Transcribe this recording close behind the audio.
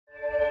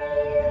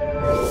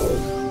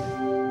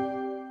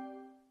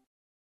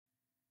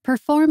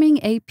Performing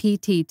a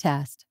PT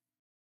test.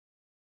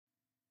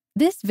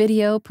 This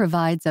video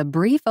provides a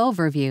brief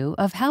overview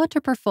of how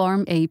to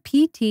perform a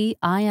PT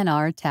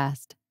INR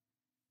test.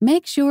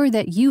 Make sure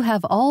that you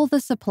have all the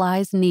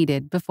supplies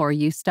needed before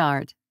you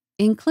start,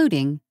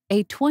 including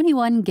a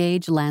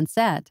 21-gauge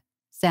lancet,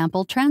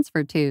 sample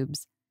transfer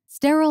tubes,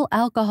 sterile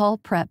alcohol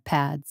prep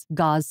pads,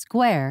 gauze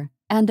square,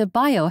 and a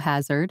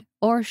biohazard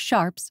or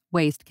sharps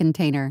waste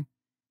container.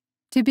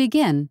 To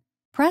begin,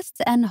 press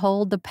and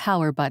hold the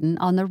power button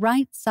on the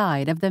right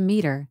side of the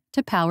meter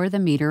to power the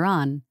meter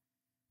on.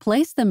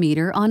 Place the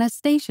meter on a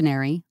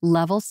stationary,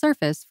 level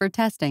surface for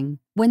testing.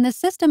 When the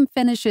system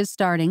finishes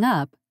starting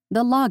up,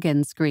 the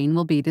login screen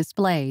will be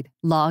displayed.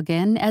 Log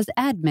in as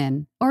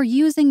admin or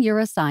using your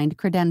assigned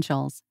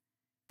credentials.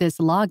 This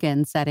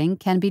login setting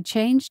can be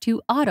changed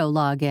to auto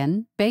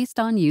login based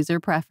on user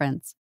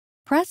preference.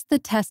 Press the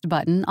test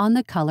button on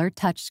the color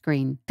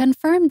touchscreen.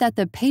 Confirm that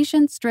the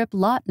patient strip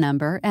lot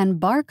number and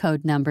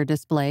barcode number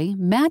display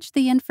match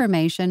the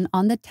information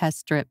on the test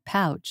strip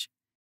pouch.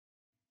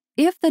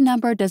 If the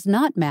number does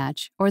not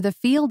match or the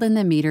field in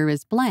the meter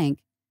is blank,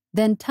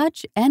 then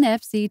touch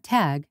NFC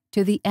tag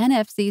to the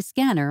NFC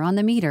scanner on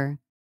the meter.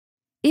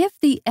 If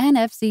the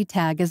NFC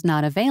tag is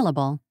not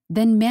available,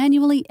 then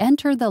manually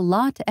enter the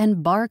lot and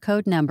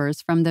barcode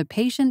numbers from the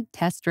patient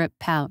test strip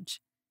pouch.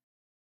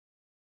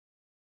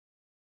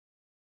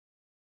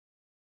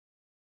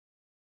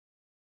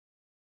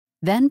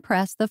 Then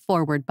press the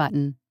forward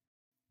button.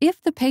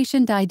 If the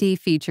patient ID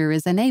feature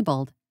is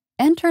enabled,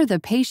 enter the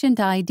patient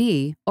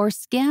ID or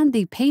scan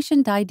the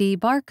patient ID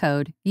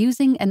barcode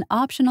using an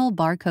optional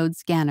barcode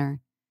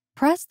scanner.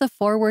 Press the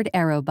forward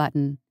arrow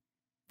button.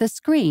 The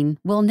screen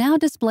will now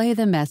display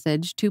the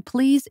message to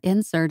please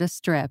insert a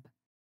strip.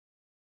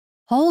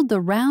 Hold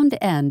the round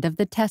end of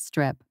the test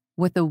strip.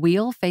 With the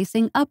wheel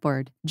facing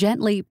upward,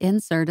 gently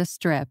insert a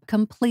strip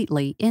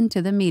completely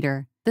into the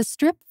meter. The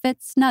strip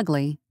fits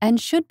snugly and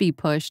should be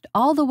pushed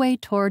all the way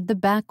toward the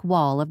back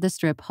wall of the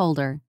strip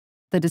holder.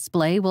 The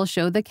display will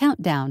show the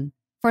countdown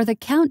for the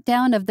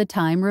countdown of the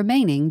time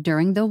remaining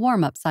during the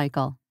warm-up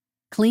cycle.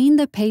 Clean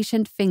the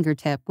patient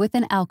fingertip with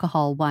an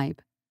alcohol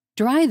wipe.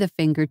 Dry the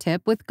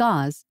fingertip with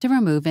gauze to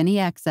remove any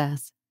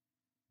excess.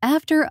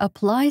 After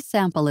apply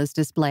sample is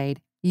displayed,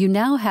 you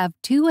now have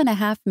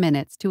 2.5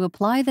 minutes to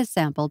apply the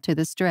sample to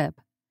the strip.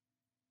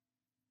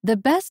 The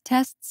best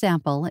test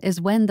sample is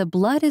when the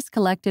blood is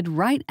collected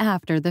right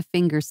after the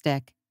finger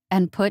stick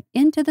and put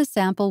into the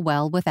sample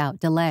well without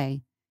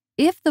delay.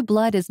 If the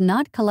blood is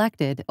not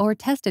collected or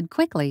tested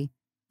quickly,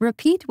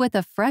 repeat with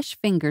a fresh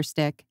finger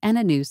stick and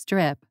a new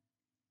strip.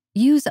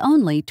 Use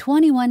only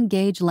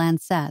 21-gauge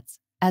lancets,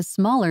 as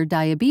smaller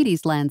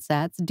diabetes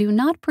lancets do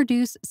not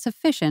produce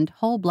sufficient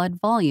whole blood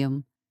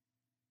volume.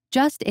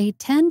 Just a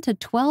 10 to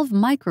 12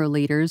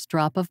 microliters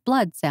drop of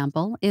blood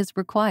sample is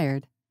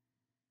required.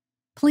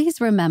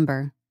 Please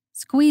remember,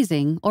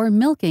 squeezing or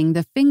milking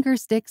the finger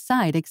stick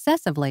side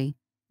excessively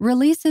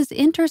releases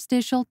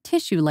interstitial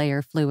tissue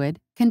layer fluid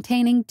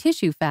containing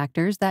tissue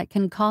factors that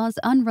can cause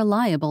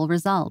unreliable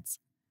results.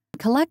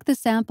 Collect the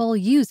sample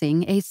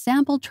using a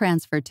sample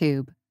transfer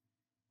tube.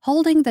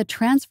 Holding the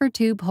transfer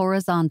tube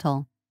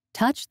horizontal,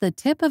 touch the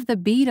tip of the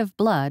bead of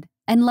blood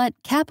and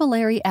let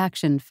capillary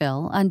action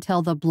fill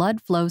until the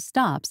blood flow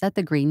stops at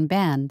the green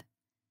band.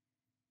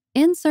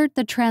 Insert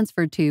the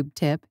transfer tube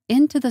tip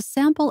into the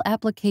sample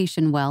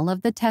application well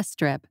of the test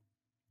strip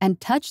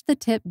and touch the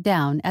tip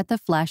down at the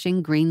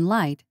flashing green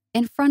light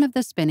in front of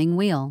the spinning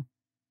wheel.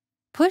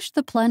 Push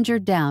the plunger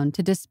down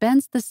to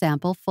dispense the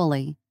sample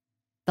fully.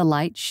 The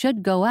light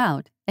should go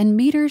out and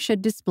meter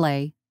should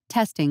display,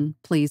 "Testing,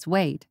 please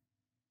wait."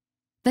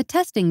 The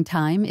testing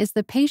time is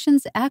the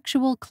patient's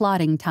actual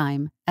clotting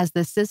time, as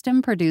the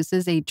system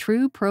produces a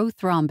true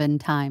prothrombin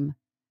time.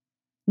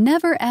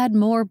 Never add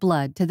more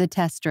blood to the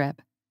test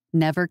strip.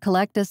 Never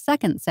collect a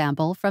second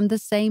sample from the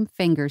same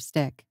finger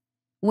stick.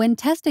 When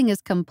testing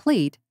is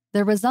complete,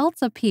 the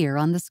results appear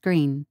on the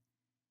screen.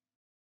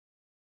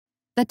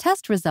 The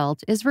test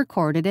result is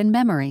recorded in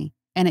memory,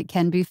 and it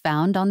can be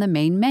found on the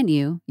main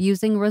menu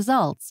using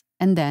Results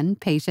and then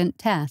Patient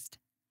Test.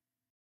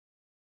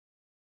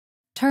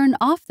 Turn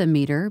off the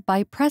meter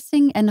by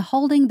pressing and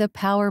holding the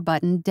power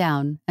button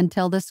down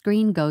until the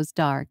screen goes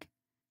dark.